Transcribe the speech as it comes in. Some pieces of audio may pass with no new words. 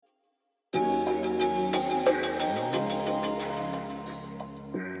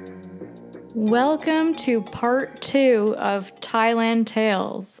Welcome to part 2 of Thailand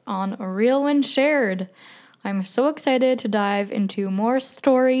Tales on Real When Shared. I'm so excited to dive into more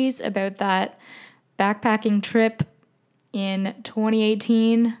stories about that backpacking trip in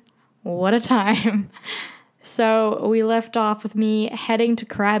 2018. What a time. So we left off with me heading to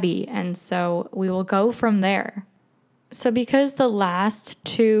Krabi, and so we will go from there. So because the last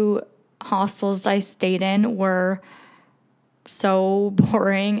 2 hostels I stayed in were so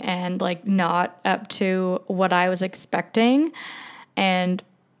boring and not up to what I was expecting and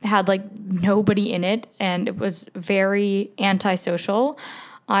had nobody in it and it was very antisocial,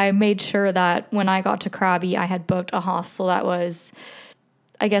 I made sure that when I got to Krabi, I had booked a hostel that was,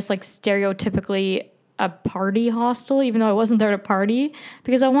 I guess, stereotypically a party hostel, even though I wasn't there to party,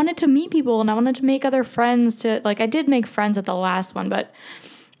 because I wanted to meet people and I wanted to make other friends. I did make friends at the last one, but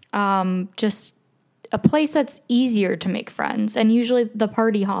just a place that's easier to make friends. And usually the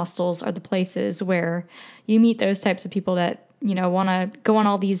party hostels are the places where you meet those types of people that, want to go on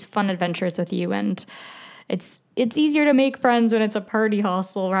all these fun adventures with you. And it's easier to make friends when it's a party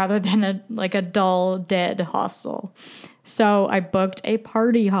hostel rather than a dull, dead hostel. So I booked a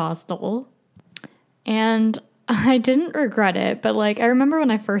party hostel and I didn't regret it. But I remember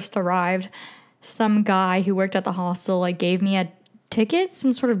when I first arrived, some guy who worked at the hostel gave me a ticket,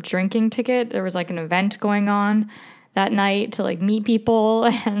 some sort of drinking ticket. There was an event going on that night to meet people,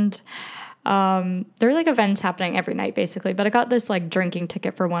 and there were events happening every night basically, but I got this drinking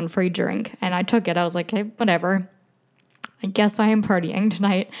ticket for one free drink and I took it. I was like, hey, whatever, I guess I am partying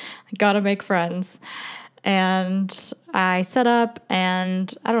tonight, I gotta make friends. And I set up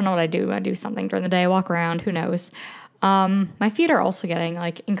and I don't know what I do something during the day, I walk around, who knows. My feet are also getting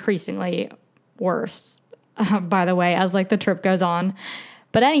increasingly worse, by the way, as the trip goes on.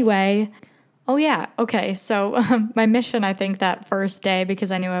 But anyway, oh yeah, okay, so my mission, I think, that first day,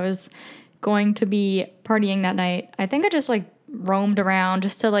 because I knew I was going to be partying that night, I think I just roamed around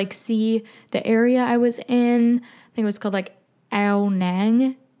just to see the area I was in. I think it was called Ao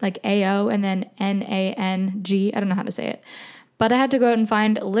Nang, AO and then NANG. I don't know how to say it. But I had to go out and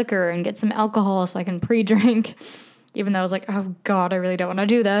find liquor and get some alcohol so I can pre-drink, even though I was oh God, I really don't want to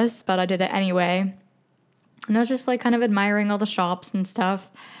do this, but I did it anyway. And I was just kind of admiring all the shops and stuff.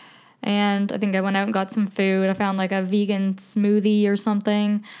 And I think I went out and got some food. I found a vegan smoothie or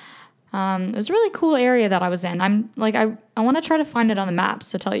something. It was a really cool area that I was in. I want to try to find it on the maps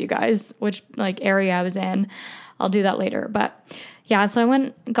to tell you guys which area I was in. I'll do that later. But yeah, so I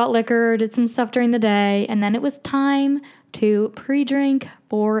went, got liquor, did some stuff during the day, and then it was time to pre-drink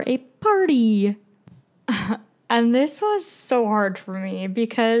for a party. And this was so hard for me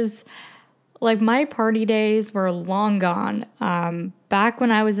because my party days were long gone. Back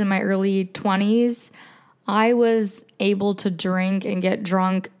when I was in my early 20s, I was able to drink and get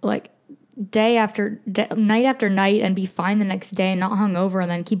drunk day after day, night after night, and be fine the next day and not hungover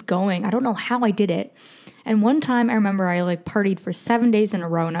and then keep going. I don't know how I did it. And one time I remember I partied for 7 days in a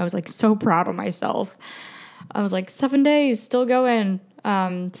row and I was so proud of myself. I was 7 days, still going.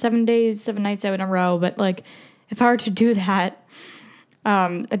 7 days, 7 nights out in a row. But if I were to do that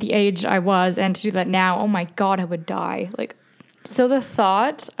at the age I was and to do that now, oh my God, I would die. So the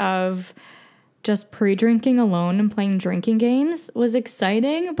thought of just pre-drinking alone and playing drinking games was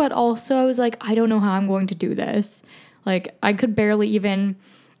exciting, but also I was I don't know how I'm going to do this. I could barely even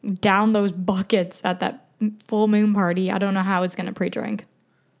down those buckets at that full moon party. I don't know how I was going to pre-drink.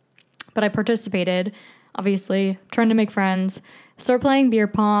 But I participated, obviously, trying to make friends. So we're playing beer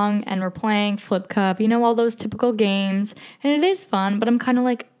pong and we're playing flip cup, all those typical games. And it is fun, but I'm kind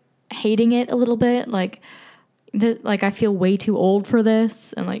of hating it a little bit. I feel way too old for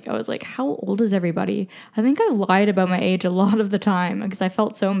this. And I was how old is everybody? I think I lied about my age a lot of the time because I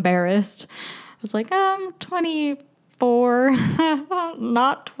felt so embarrassed. I was I'm 24,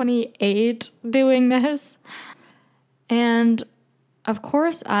 not 28 doing this. And of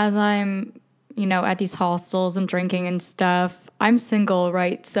course, as I'm, at these hostels and drinking and stuff, I'm single,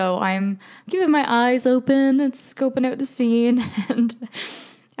 right? So I'm keeping my eyes open and scoping out the scene. And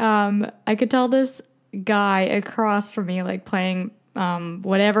I could tell this guy across from me, playing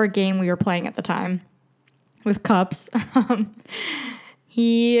whatever game we were playing at the time with cups.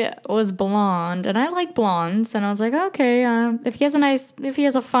 He was blonde, and I like blondes, and I was okay, if he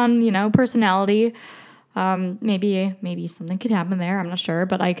has a fun, personality, maybe something could happen there. I'm not sure,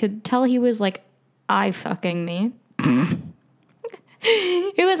 but I could tell he was eye fucking me.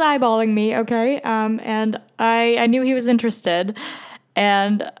 He was eyeballing me, okay, and I knew he was interested.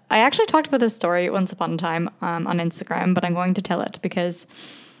 And I actually talked about this story once upon a time on Instagram, but I'm going to tell it because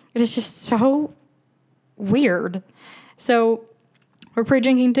it is just so weird. So we're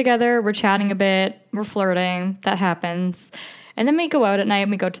pre-drinking together, we're chatting a bit, we're flirting, that happens. And then we go out at night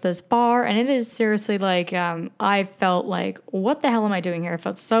and we go to this bar, and it is seriously like, I felt like, what the hell am I doing here? I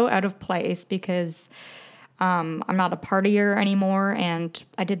felt so out of place because I'm not a partier anymore, and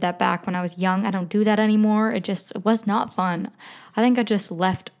I did that back when I was young. I don't do that anymore. It was not fun. I think I just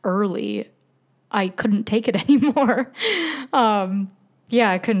left early. I couldn't take it anymore. I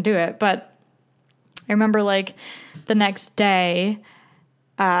couldn't do it. But I remember like the next day,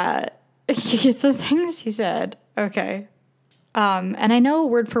 the things he said. Okay. And I know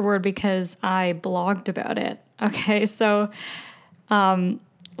word for word because I blogged about it. Okay. So,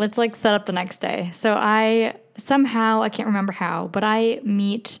 let's like set up the next day. So I can't remember how, but I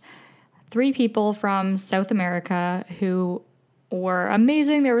meet 3 people from South America who were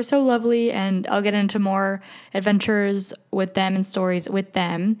amazing. They were so lovely, and I'll get into more adventures with them and stories with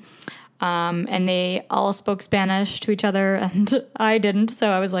them. And they all spoke Spanish to each other, and I didn't. So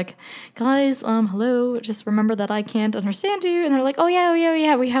I was like, guys, hello, just remember that I can't understand you. And they're like, oh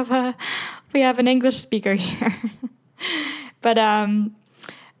yeah, we have an English speaker here. But,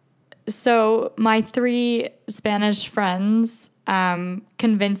 so my 3 Spanish friends,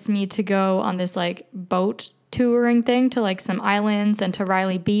 convinced me to go on this like boat touring thing to like some islands and to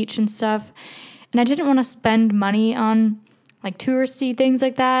Riley Beach and stuff. And I didn't want to spend money on like touristy things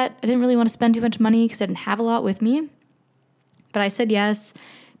like that. I didn't really want to spend too much money because I didn't have a lot with me. But I said yes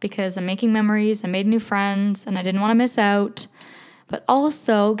because I'm making memories, I made new friends, and I didn't want to miss out. But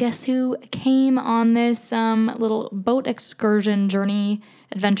also, guess who came on this little boat excursion journey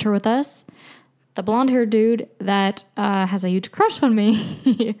adventure with us? The blonde-haired dude that has a huge crush on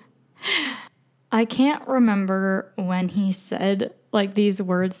me. I can't remember when he said like these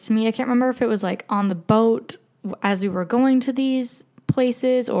words to me. I can't remember if it was like on the boat as we were going to these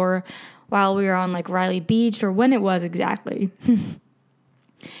places or while we were on like Riley Beach or when it was exactly.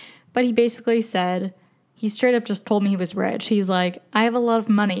 But he basically said, he straight up just told me he was rich. He's like, I have a lot of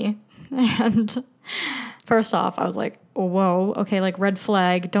money. And first off, I was like, whoa, okay, like red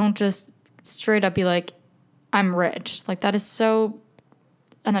flag. Don't just straight up be like, I'm rich. Like that is so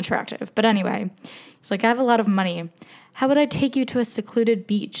unattractive. But anyway, he's like, I have a lot of money. How would I take you to a secluded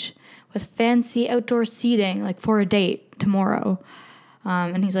beach with fancy outdoor seating, like for a date tomorrow?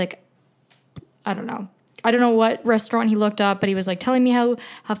 And he's like, I don't know what restaurant he looked up, but he was like telling me how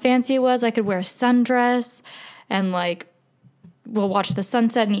fancy it was. I could wear a sundress and like we'll watch the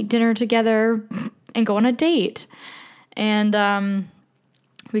sunset and eat dinner together and go on a date. And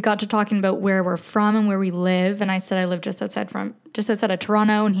we got to talking about where we're from and where we live. And I said I live just outside of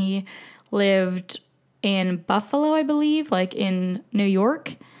Toronto, and he lived in Buffalo, I believe, like in New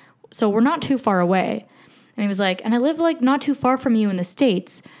York. So we're not too far away. And he was like, and I live like not too far from you in the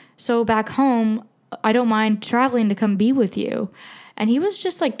States. So back home, I don't mind traveling to come be with you. And he was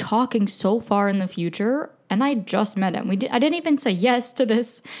just like talking so far in the future. And I just met him. I didn't even say yes to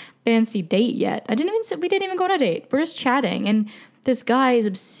this fancy date yet. We didn't even go on a date. We're just chatting. And this guy is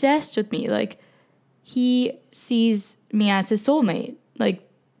obsessed with me. Like, he sees me as his soulmate. Like,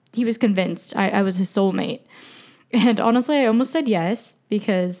 he was convinced I was his soulmate. And honestly, I almost said yes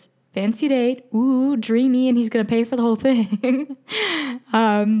because fancy date, ooh, dreamy, and he's going to pay for the whole thing.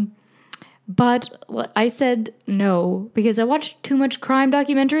 But I said no because I watched too much crime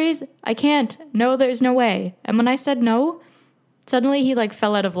documentaries. I can't. No, there's no way. And when I said no, suddenly he like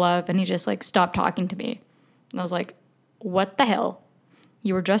fell out of love and he just like stopped talking to me. And I was like, what the hell?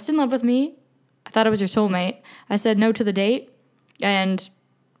 You were just in love with me. I thought I was your soulmate. I said no to the date. And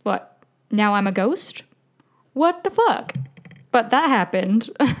what? Now I'm a ghost? What the fuck? But that happened.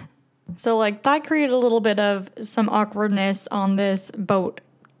 So like that created a little bit of some awkwardness on this boat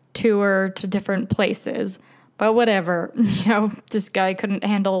tour to different places. But whatever. This guy couldn't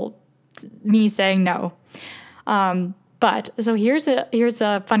handle me saying no. But so here's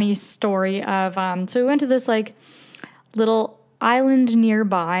a funny story of so we went to this like little island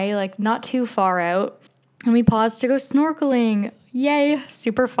nearby, like not too far out, and we paused to go snorkeling. Yay,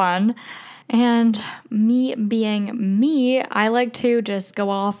 super fun. And me being me, I like to just go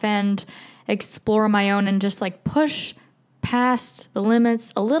off and explore my own and just like push past the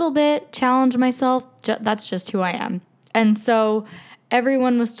limits a little bit, challenge myself. That's just who I am. And so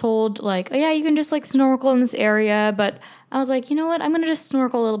everyone was told like, oh yeah, you can just like snorkel in this area. But I was like, you know what? I'm going to just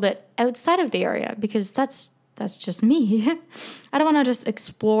snorkel a little bit outside of the area because that's just me. I don't want to just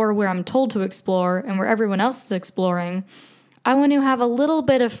explore where I'm told to explore and where everyone else is exploring. I want to have a little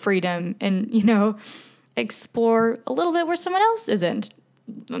bit of freedom and, explore a little bit where someone else isn't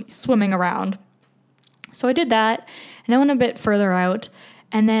swimming around. So I did that, and I went a bit further out,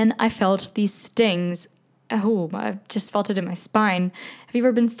 and then I felt these stings I just felt it in my spine. Have you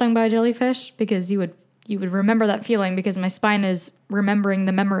ever been stung by a jellyfish? Because you would remember that feeling, because my spine is remembering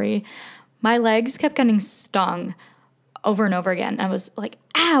the memory. My legs kept getting stung over and over again. I was like,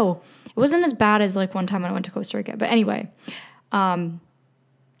 ow. It wasn't as bad as like one time when I went to Costa Rica. But anyway,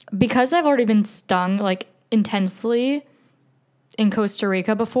 because I've already been stung like intensely in Costa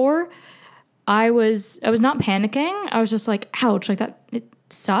Rica before, I was not panicking. I was just like, ouch, like that, it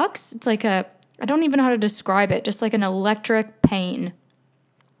sucks. It's like I don't even know how to describe it, just like an electric pain.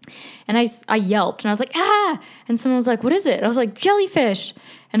 And I yelped and I was like, ah, and someone was like, what is it? I was like, jellyfish.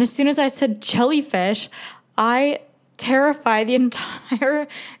 And as soon as I said jellyfish, I terrified the entire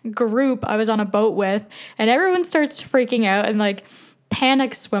group I was on a boat with, and everyone starts freaking out and like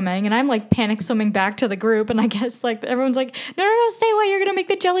panic swimming, and I'm like panic swimming back to the group, and I guess like everyone's like, no, stay away, you're gonna make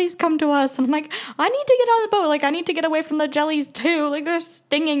the jellies come to us. And I'm like, I need to get on the boat, like I need to get away from the jellies too, like they're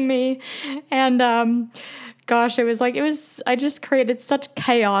stinging me. And gosh, I just created such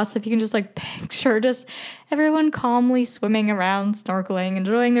chaos. If you can just like picture just everyone calmly swimming around, snorkeling,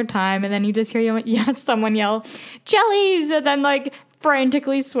 enjoying their time, and then you just hear someone yell, jellies, and then like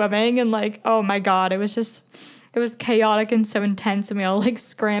frantically swimming, and like, oh my God, it was chaotic and so intense, and we all like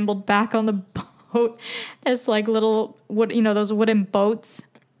scrambled back on the boat. This like little wood, those wooden boats.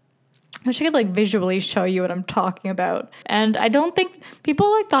 I wish I could like visually show you what I'm talking about. And I don't think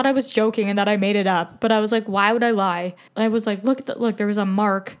people like thought I was joking and that I made it up, but I was like, why would I lie? I was like, look, there was a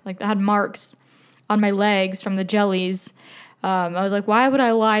mark, like I had marks on my legs from the jellies. I was like, why would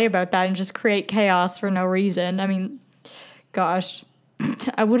I lie about that and just create chaos for no reason? I mean, gosh,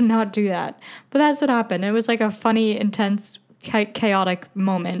 I would not do that. But that's what happened. It was like a funny, intense, chaotic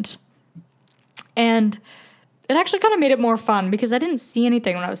moment. And it actually kind of made it more fun because I didn't see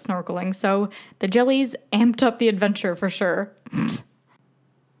anything when I was snorkeling, so the jellies amped up the adventure for sure.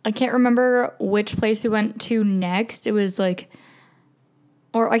 I can't remember which place we went to next. It was like,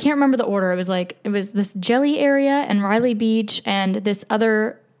 or I can't remember the order. It was this jelly area and Riley Beach and this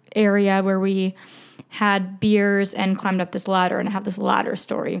other area where we had beers and climbed up this ladder, and I have this ladder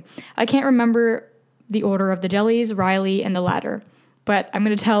story. I can't remember the order of the jellies, Riley, and the ladder, but I'm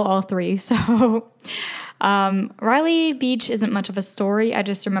going to tell all three, so... Riley Beach isn't much of a story. I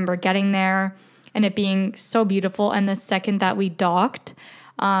just remember getting there and it being so beautiful. And the second that we docked,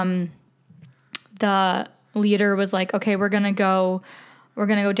 the leader was like, okay, we're going to go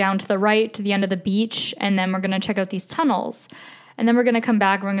down to the right to the end of the beach. And then we're going to check out these tunnels. And then we're going to come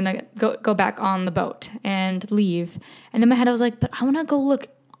back. We're going to go back on the boat and leave. And in my head, I was like, but I want to go look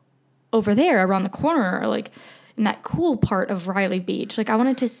over there around the corner, like in that cool part of Riley Beach. Like I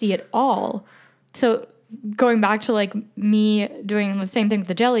wanted to see it all. So going back to like me doing the same thing with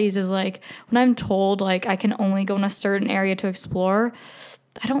the jellies is like when I'm told like I can only go in a certain area to explore,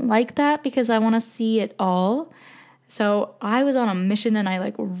 I don't like that because I want to see it all. So I was on a mission and I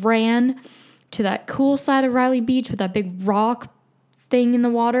like ran to that cool side of Riley Beach with that big rock thing in the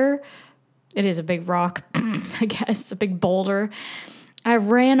water. It is a big rock, I guess, a big boulder. I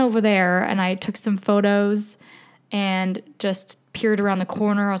ran over there and I took some photos and just peered around the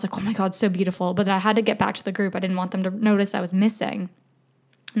corner. I was like, oh my God, so beautiful. But I had to get back to the group. I didn't want them to notice I was missing.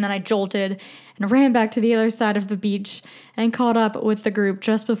 And then I jolted and ran back to the other side of the beach and caught up with the group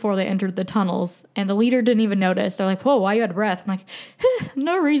just before they entered the tunnels. And the leader didn't even notice. They're like, whoa, why you out of breath? I'm like,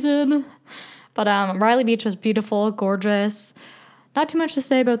 no reason. But Riley Beach was beautiful, gorgeous. Not too much to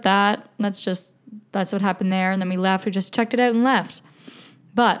say about that. That's what happened there. And then we left. We just checked it out and left.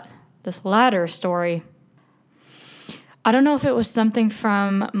 But this ladder story, I don't know if it was something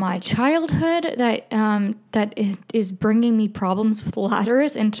from my childhood that is bringing me problems with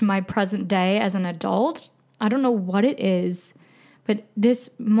ladders into my present day as an adult. I don't know what it is, but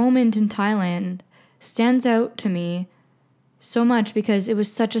this moment in Thailand stands out to me so much because it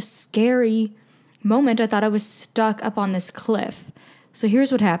was such a scary moment. I thought I was stuck up on this cliff. So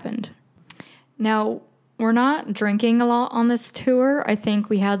here's what happened. Now, we're not drinking a lot on this tour. I think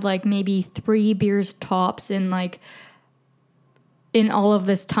we had like maybe 3 beers tops in all of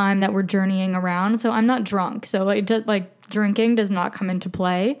this time that we're journeying around. So I'm not drunk. So drinking does not come into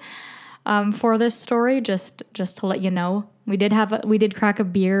play for this story, just to let you know. We did crack a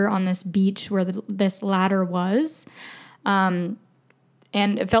beer on this beach where this ladder was. And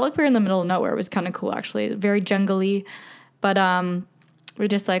it felt like we were in the middle of nowhere. It was kind of cool, actually. Very jungly. But we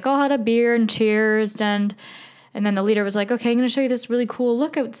just like all had a beer and cheers. And then the leader was like, okay, I'm going to show you this really cool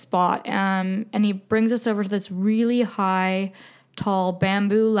lookout spot. And he brings us over to this really high, tall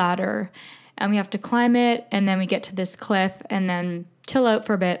bamboo ladder, and we have to climb it, and then we get to this cliff and then chill out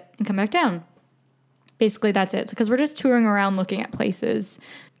for a bit and come back down. Basically, that's it. Because we're just touring around looking at places.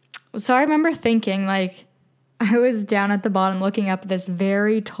 So I remember thinking, like, I was down at the bottom looking up at this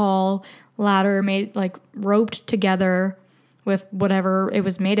very tall ladder made like roped together with whatever it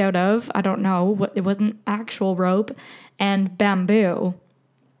was made out of. I don't know. It wasn't actual rope, and bamboo.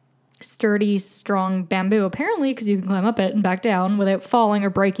 Sturdy, strong bamboo, apparently, because you can climb up it and back down without falling or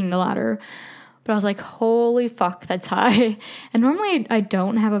breaking the ladder. But I was like, holy fuck, that's high. And normally I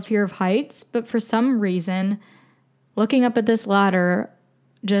don't have a fear of heights, but for some reason, looking up at this ladder,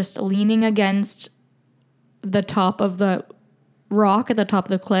 just leaning against the top of the rock at the top of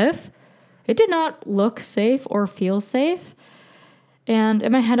the cliff, it did not look safe or feel safe. And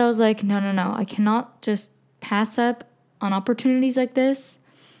in my head, I was like, no, I cannot just pass up on opportunities like this.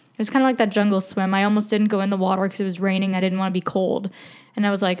 It was kind of like that jungle swim. I almost didn't go in the water because it was raining. I didn't want to be cold. And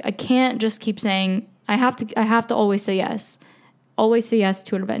I was like, I can't just keep saying, I have to always say yes. Always say yes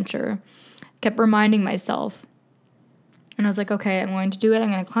to adventure. Kept reminding myself. And I was like, okay, I'm going to do it. I'm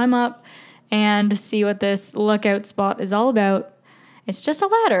going to climb up and see what this lookout spot is all about. It's just a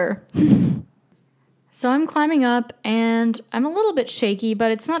ladder. So I'm climbing up and I'm a little bit shaky,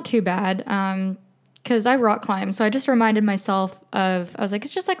 but it's not too bad because I rock climb. So I just reminded myself I was like,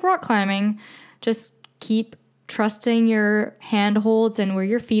 it's just like rock climbing. Just keep trusting your handholds and where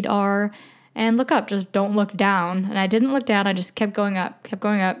your feet are and look up. Just don't look down. And I didn't look down. I just kept going up,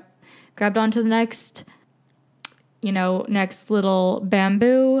 grabbed onto the next little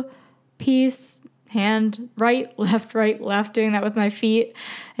bamboo piece, hand, right, left, doing that with my feet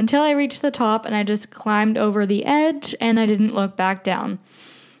until I reached the top, and I just climbed over the edge and I didn't look back down.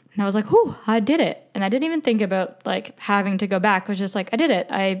 And I was like, whew, I did it. And I didn't even think about like having to go back. I was just like, I did it.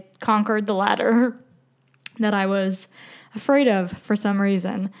 I conquered the ladder that I was afraid of for some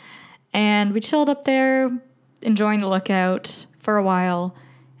reason. And we chilled up there, enjoying the lookout for a while.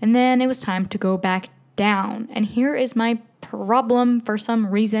 And then it was time to go back down. And here is my problem for some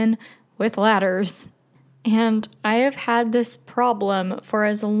reason with ladders. And I have had this problem for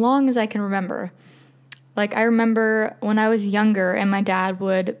as long as I can remember. Like, I remember when I was younger and my dad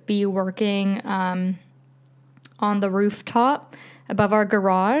would be working on the rooftop above our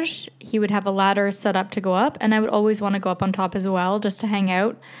garage. He would have a ladder set up to go up, and I would always want to go up on top as well just to hang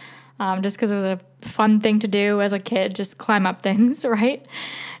out, just because it was a fun thing to do as a kid, just climb up things, right?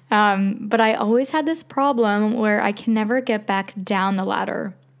 But I always had this problem where I can never get back down the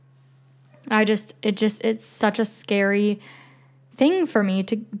ladder. It's such a scary thing for me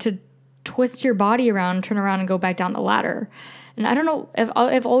to twist your body around, turn around and go back down the ladder. And I don't know,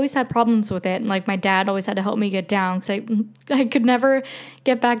 I've always had problems with it. And like my dad always had to help me get down because I could never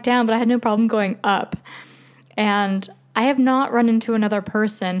get back down, but I had no problem going up. And I have not run into another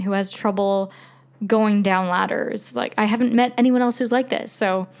person who has trouble going down ladders. Like, I haven't met anyone else who's like this.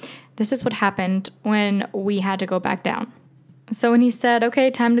 So this is what happened when we had to go back down. So when he said, okay,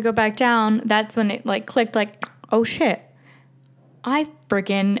 time to go back down, that's when it like clicked, like, oh shit, I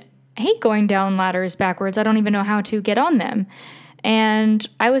freaking hate going down ladders backwards. I don't even know how to get on them. And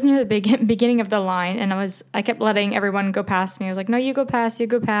I was near the beginning of the line, and I kept letting everyone go past me. I was like, no, you go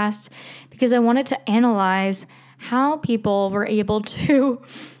past, because I wanted to analyze how people were able to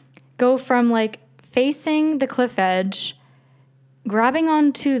go from like facing the cliff edge, grabbing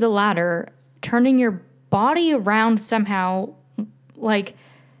onto the ladder, turning your body around somehow, like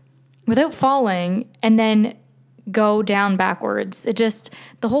without falling, and then go down backwards.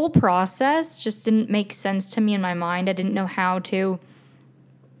 The whole process just didn't make sense to me in my mind. I didn't know how to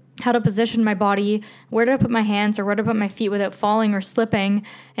position my body, where to put my hands or where to put my feet without falling or slipping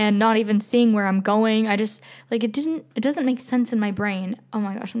and not even seeing where I'm going. It doesn't make sense in my brain. Oh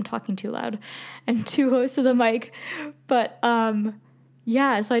my gosh, I'm talking too loud and too close to the mic. But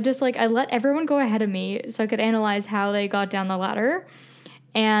yeah, so I let everyone go ahead of me so I could analyze how they got down the ladder.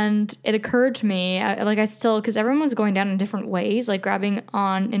 And it occurred to me, because everyone was going down in different ways, like grabbing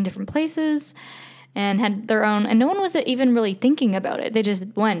on in different places and had their own, and no one was even really thinking about it. They just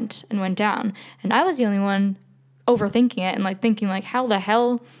went down. And I was the only one overthinking it and like thinking like, how the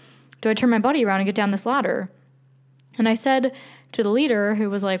hell do I turn my body around and get down this ladder? And I said to the leader who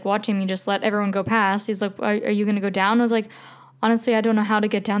was like watching me just let everyone go past, he's like, are you going to go down? I was like, honestly, I don't know how to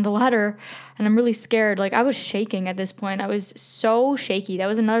get down the ladder, and I'm really scared. Like, I was shaking at this point. I was so shaky. That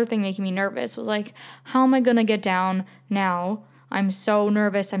was another thing making me nervous, was like, how am I going to get down now? I'm so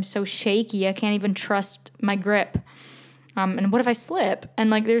nervous. I'm so shaky. I can't even trust my grip. And what if I slip?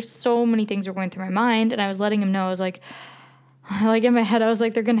 And like, there's so many things were going through my mind, and I was letting him know. I was like in my head, I was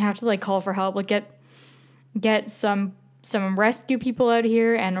like, they're going to have to like call for help, like get some rescue people out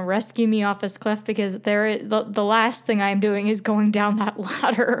here and rescue me off this cliff, because the last thing I'm doing is going down that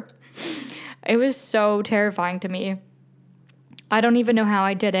ladder. It was so terrifying to me. I don't even know how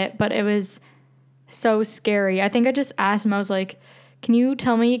I did it, but it was so scary. I think I just asked him, I was like, can you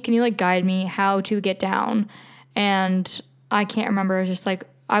like guide me how to get down? And I can't remember. It was just like,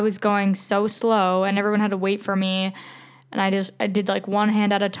 I was going so slow and everyone had to wait for me. And I did like one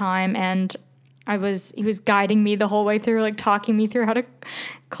hand at a time, and he was guiding me the whole way through, like talking me through how to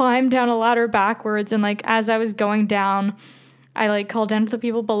climb down a ladder backwards. And like, as I was going down, I like called down to the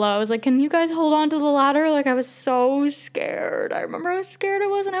people below. I was like, can you guys hold on to the ladder? Like, I was so scared. I remember how scared I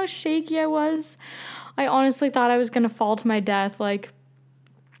was and how shaky I was. I honestly thought I was going to fall to my death. Like,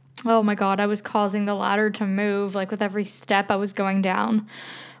 oh my God, I was causing the ladder to move, like with every step I was going down.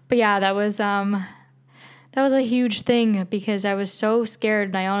 But yeah, that was a huge thing because I was so scared,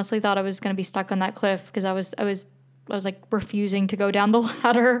 and I honestly thought I was going to be stuck on that cliff because I was like refusing to go down the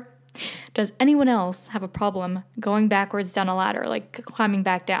ladder. Does anyone else have a problem going backwards down a ladder, like climbing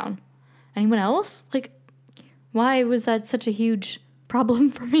back down? Anyone else? Like, why was that such a huge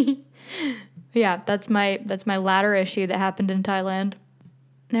problem for me? Yeah, that's my ladder issue that happened in Thailand.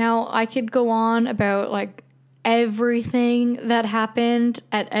 Now, I could go on about like everything that happened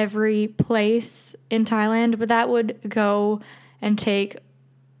at every place in Thailand, but that would go and take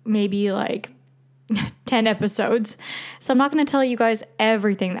maybe like 10 episodes. So I'm not going to tell you guys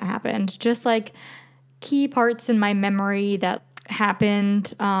everything that happened, just like key parts in my memory that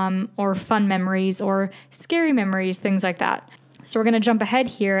happened, or fun memories or scary memories, things like that. So we're going to jump ahead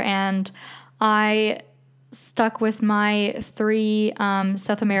here, and I stuck with my 3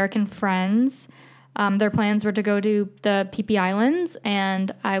 South American friends. Their plans were to go to the Phi Phi Islands,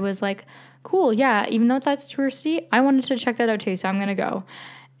 and I was like, cool, yeah, even though that's touristy, I wanted to check that out too, so I'm going to go.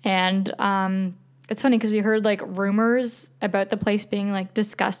 And it's funny because we heard like rumors about the place being like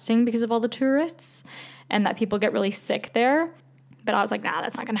disgusting because of all the tourists and that people get really sick there. But I was like, nah,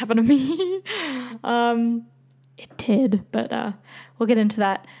 that's not going to happen to me. It did, but we'll get into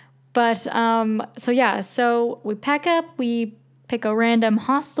that. But so we pack up, we pick a random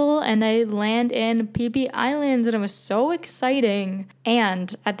hostel, and I land in Phi Phi Islands, and it was so exciting.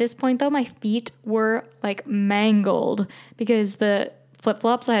 And at this point, though, my feet were like mangled because the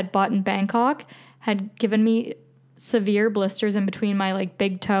flip-flops I had bought in Bangkok had given me severe blisters in between my like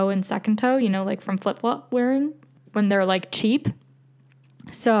big toe and second toe, you know, like from flip-flop wearing when they're like cheap.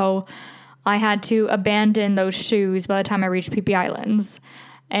 So I had to abandon those shoes by the time I reached Phi Phi Islands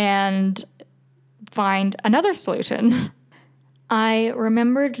and find another solution. I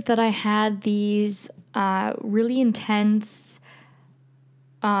remembered that I had these really intense,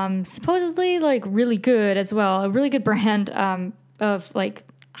 supposedly like really good as well, a really good brand of like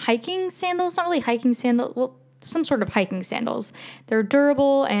hiking sandals, not really hiking sandals, well, some sort of hiking sandals. They're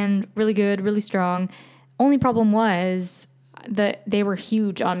durable and really good, really strong. Only problem was that they were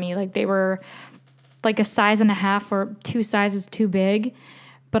huge on me. Like they were like a size and a half or 2 sizes too big.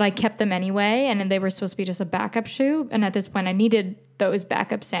 But I kept them anyway, and they were supposed to be just a backup shoe. And at this point, I needed those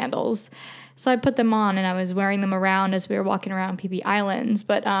backup sandals. So I put them on, and I was wearing them around as we were walking around Phi Phi Islands,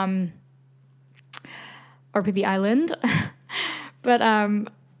 or Phi Phi Island. But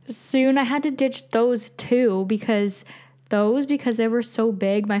soon I had to ditch those too because they were so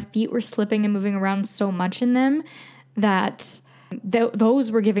big, my feet were slipping and moving around so much in them that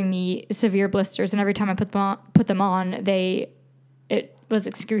those were giving me severe blisters. And every time I put them on, it was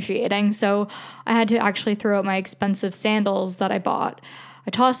excruciating. So I had to actually throw out my expensive sandals that I bought. I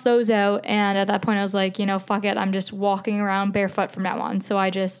tossed those out, and at that point I was like, you know, fuck it, I'm just walking around barefoot from now on. So I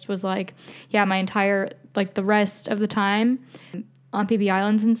just was like, yeah, my entire, like the rest of the time on Phi Phi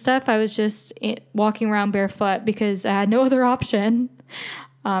Islands and stuff, I was just walking around barefoot because I had no other option,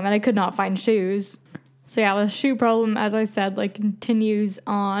 and I could not find shoes. So yeah, the shoe problem, as I said, like continues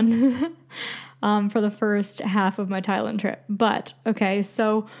on for the first half of my Thailand trip. But okay,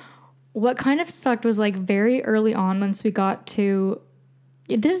 so what kind of sucked was like very early on once we got to,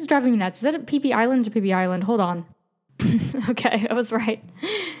 this is driving me nuts. Is that Phi Phi Islands or Phi Phi Island? Hold on. Okay, I was right.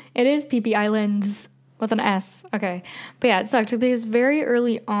 It is Phi Phi Islands with an S. Okay. But yeah, it sucked because very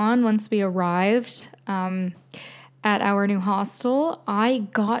early on, once we arrived at our new hostel, I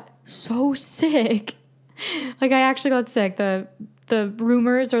got so sick. Like I actually got sick. The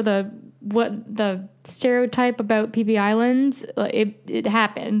rumors or the stereotype about Phi Phi Islands, it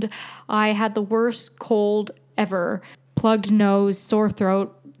happened. I had the worst cold ever. Plugged nose, sore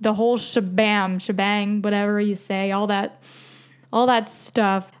throat, the whole shebang, whatever you say, all that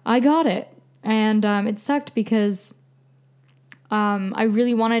stuff. I got it. And it sucked because I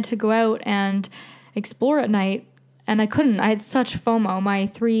really wanted to go out and explore at night, and I couldn't. I had such FOMO. My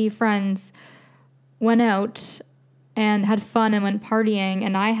 3 friends went out and had fun and went partying,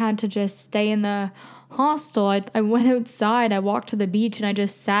 and I had to just stay in the hostel. I went outside, I walked to the beach, and I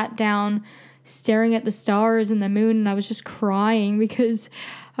just sat down staring at the stars and the moon, and I was just crying because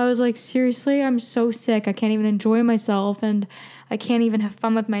I was like, seriously, I'm so sick. I can't even enjoy myself, and I can't even have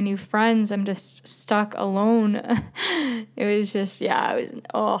fun with my new friends. I'm just stuck alone. It was just,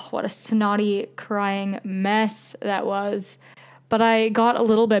 what a snotty crying mess that was. But I got a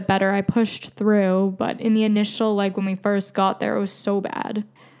little bit better. I pushed through, but in the initial, like when we first got there, it was so bad.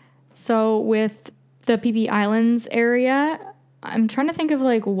 So with the PP Islands area, I'm trying to think of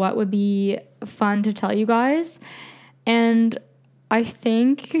like what would be fun to tell you guys. And I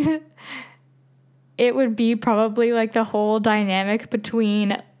think it would be probably like the whole dynamic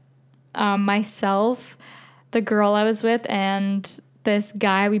between myself, the girl I was with, and this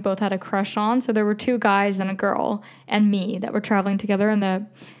guy we both had a crush on. So there were 2 guys and a girl and me that were traveling together, and the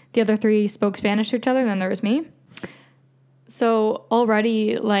other 3 spoke Spanish to each other, and then there was me. So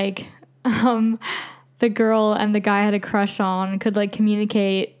already like the girl and the guy I had a crush on could like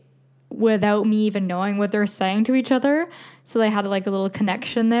communicate without me even knowing what they're saying to each other. So they had like a little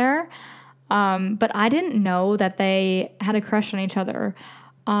connection there. But I didn't know that they had a crush on each other.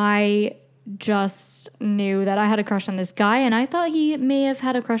 I just knew that I had a crush on this guy, and I thought he may have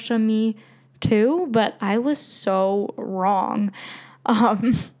had a crush on me too, but I was so wrong.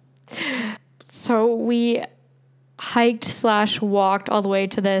 So we hiked/walked all the way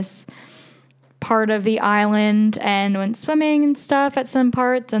to this part of the island and went swimming and stuff at some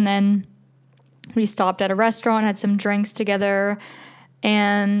parts, and then we stopped at a restaurant, had some drinks together,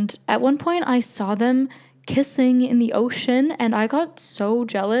 and at one point I saw them kissing in the ocean, and I got so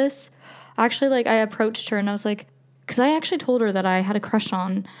jealous. Actually, like, I approached her and I was like, because I actually told her that I had a crush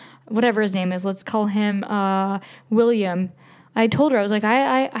on whatever his name is. Let's call him William. I told her, I was like,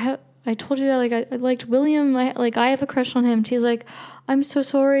 I told you that, like, I liked William. I have a crush on him. She's like, I'm so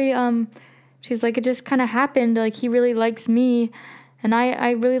sorry. She's like, it just kind of happened. Like, he really likes me, and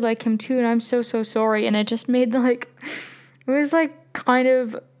I really like him too, and I'm so sorry. And it just made, like, it was, like, kind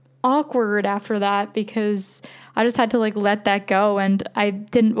of awkward after that, because I just had to, like, let that go, and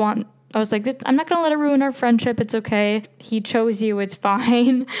I was like, I'm not going to let it ruin our friendship. It's okay. He chose you. It's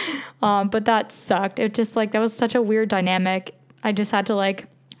fine. But that sucked. It just, like, that was such a weird dynamic. I just had to, like,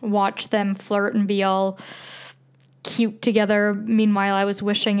 watch them flirt and be all cute together. Meanwhile, I was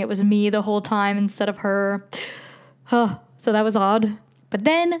wishing it was me the whole time instead of her. So that was odd. But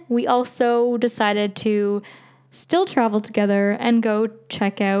then we also decided to still travel together and go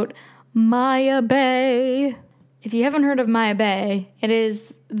check out Maya Bay. If you haven't heard of Maya Bay, it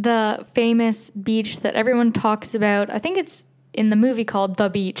is the famous beach that everyone talks about. I think it's in the movie called The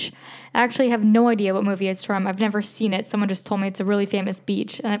Beach. I actually have no idea what movie it's from. I've never seen it. Someone just told me it's a really famous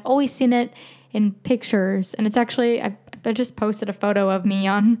beach, and I've always seen it in pictures. And it's actually, I just posted a photo of me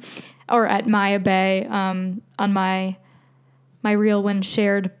at Maya Bay on my Real When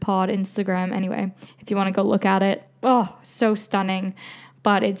Shared pod Instagram. Anyway, if you want to go look at it. Oh, so stunning.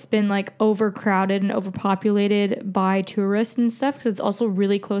 But it's been, like, overcrowded and overpopulated by tourists and stuff, because it's also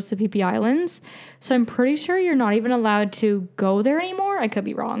really close to PP Islands. So I'm pretty sure you're not even allowed to go there anymore. I could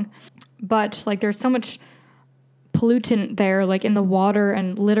be wrong. But, like, there's so much pollutant there, like, in the water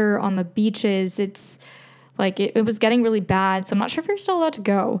and litter on the beaches. It's, like, it was getting really bad. So I'm not sure if you're still allowed to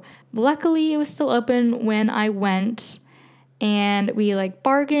go. Luckily, it was still open when I went. And we, like,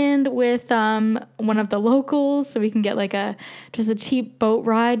 bargained with one of the locals so we can get, like, just a cheap boat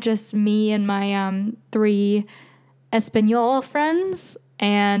ride, just me and my 3 Espanol friends,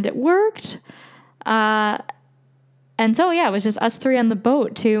 and it worked. And so, yeah, it was just us 3 on the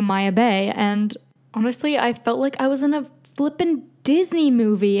boat to Maya Bay, and honestly, I felt like I was in a flippin' Disney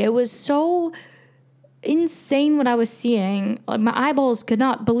movie. It was so insane what I was seeing. Like, my eyeballs could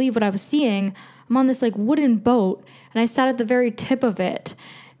not believe what I was seeing. I'm on this, like, wooden boat, and I sat at the very tip of it,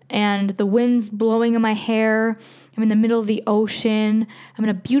 and the wind's blowing in my hair. I'm in the middle of the ocean. I'm in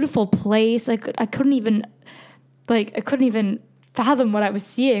a beautiful place. I couldn't even fathom what I was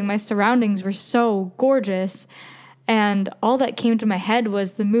seeing. My surroundings were so gorgeous, and all that came to my head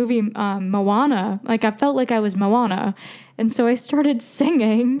was the movie Moana. Like, I felt like I was Moana, and so I started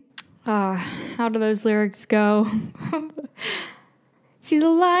singing. How do those lyrics go? See the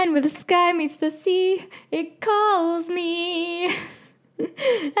line where the sky meets the sea, it calls me, and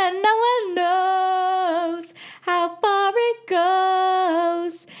no one knows how far it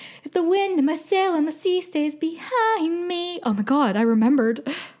goes. If the wind in my sail on the sea stays behind me. Oh my God, I remembered.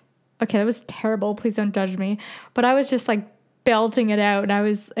 Okay, that was terrible. Please don't judge me. But I was just, like, belting it out,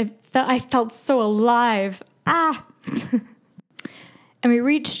 and I felt so alive. And we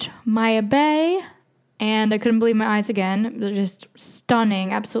reached Maya Bay. And I couldn't believe my eyes again. They're just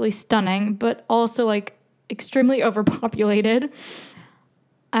stunning, absolutely stunning, but also, like, extremely overpopulated.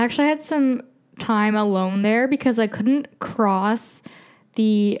 I actually had some time alone there because I couldn't cross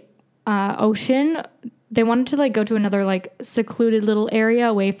the ocean. They wanted to like go to another like secluded little area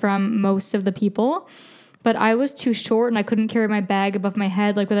away from most of the people, but I was too short and I couldn't carry my bag above my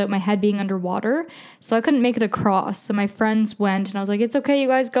head like without my head being underwater, so I couldn't make it across. So my friends went and I was like, it's okay, you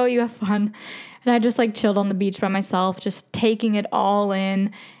guys go, you have fun. And I just like chilled on the beach by myself, just taking it all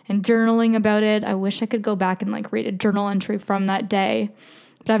in and journaling about it. I wish I could go back and like read a journal entry from that day,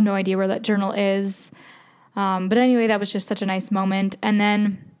 but I have no idea where that journal is. But anyway, that was just such a nice moment. And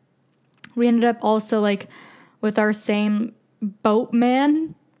then we ended up also like with our same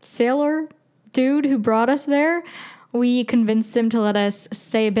boatman, sailor dude who brought us there. We convinced him to let us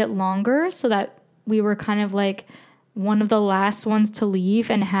stay a bit longer so that we were kind of like one of the last ones to leave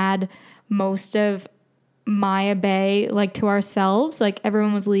and had most of Maya Bay like to ourselves. Like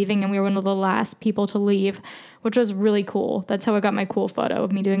everyone was leaving and we were one of the last people to leave, which was really cool. That's how I got my cool photo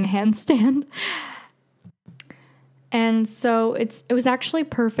of me doing a handstand. And so it was actually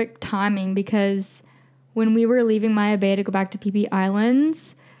perfect timing because when we were leaving Maya Bay to go back to Phi Phi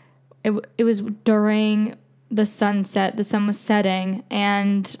Islands, it was during the sunset. The sun was setting,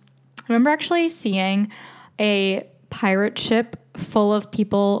 and I remember actually seeing a pirate ship full of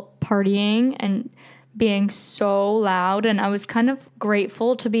people partying and being so loud, and I was kind of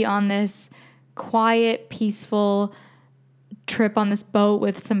grateful to be on this quiet, peaceful trip on this boat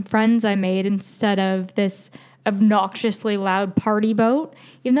with some friends I made instead of this obnoxiously loud party boat.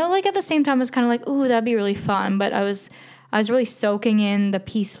 Even though like at the same time I was kind of like, ooh, that'd be really fun, but I was really soaking in the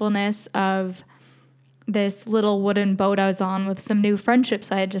peacefulness of this little wooden boat I was on with some new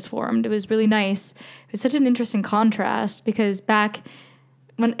friendships I had just formed. It was really nice. It was such an interesting contrast because back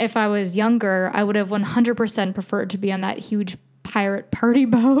if I was younger, I would have 100% preferred to be on that huge pirate party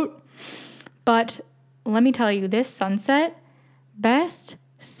boat. But let me tell you, this sunset, best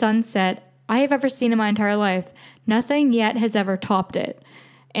sunset I have ever seen in my entire life. Nothing yet has ever topped it.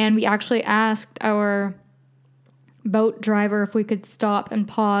 And we actually asked our boat driver if we could stop and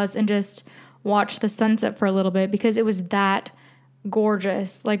pause and just watch the sunset for a little bit because it was that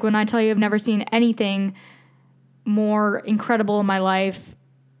gorgeous. Like when I tell you I've never seen anything more incredible in my life,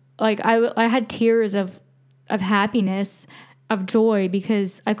 like I had tears of happiness, of joy,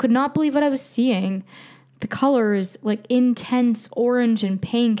 because I could not believe what I was seeing. The colors, like intense orange and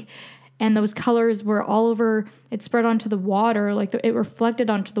pink, and those colors were all over, it spread onto the water, like it reflected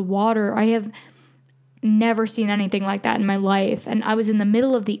onto the water. I have never seen anything like that in my life. And I was in the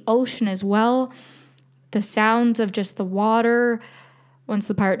middle of the ocean as well. The sounds of just the water once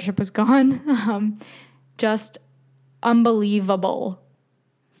the pirate ship was gone, just unbelievable.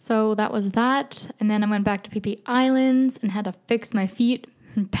 So that was that. And then I went back to Phi Phi Islands and had to fix my feet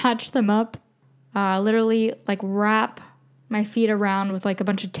and patch them up. Literally like wrap my feet around with like a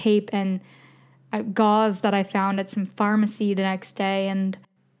bunch of tape and gauze that I found at some pharmacy the next day, and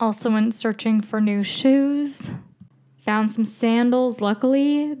also went searching for new shoes. Found some sandals,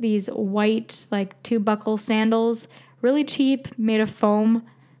 luckily. These white, like 2-buckle sandals. Really cheap, made of foam.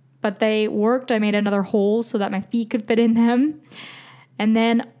 But they worked. I made another hole so that my feet could fit in them. And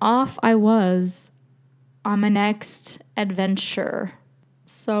then off I was on my next adventure.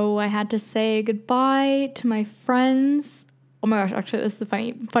 So I had to say goodbye to my friends. Oh my gosh, actually, this is the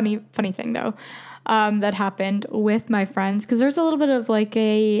funny thing, though. That happened with my friends, because there's a little bit of like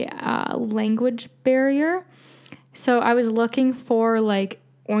a language barrier. So I was looking for like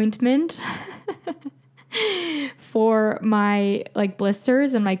ointment for my like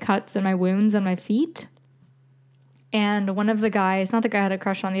blisters and my cuts and my wounds on my feet. And one of the guys, not the guy I had a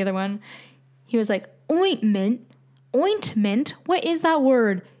crush on, the other one, he was like, ointment? What is that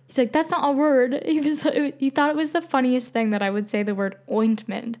word? He's like, that's not a word. He thought it was the funniest thing that I would say the word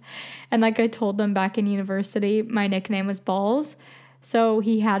ointment. And like I told them back in university, my nickname was Balls. So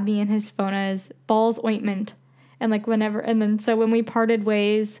he had me in his phone as Balls Ointment. And like so when we parted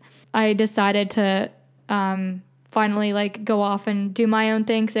ways, I decided to finally like go off and do my own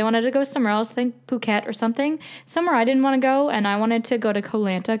thing, because I wanted to go somewhere else, I think Phuket or something, somewhere I didn't want to go. And I wanted to go to Koh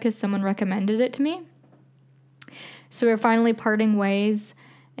Lanta because someone recommended it to me. So we were finally parting ways.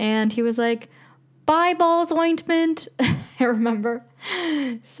 And he was like, bye, Balls Ointment. I remember.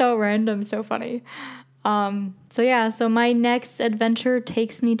 So random, so funny. So my next adventure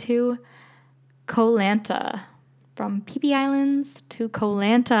takes me to Koh Lanta. From Phi Phi Islands to Koh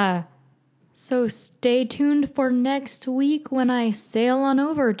Lanta. So stay tuned for next week when I sail on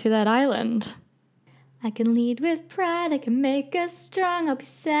over to that island. I can lead with pride, I can make us strong. I'll be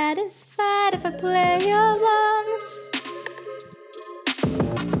satisfied if I play along.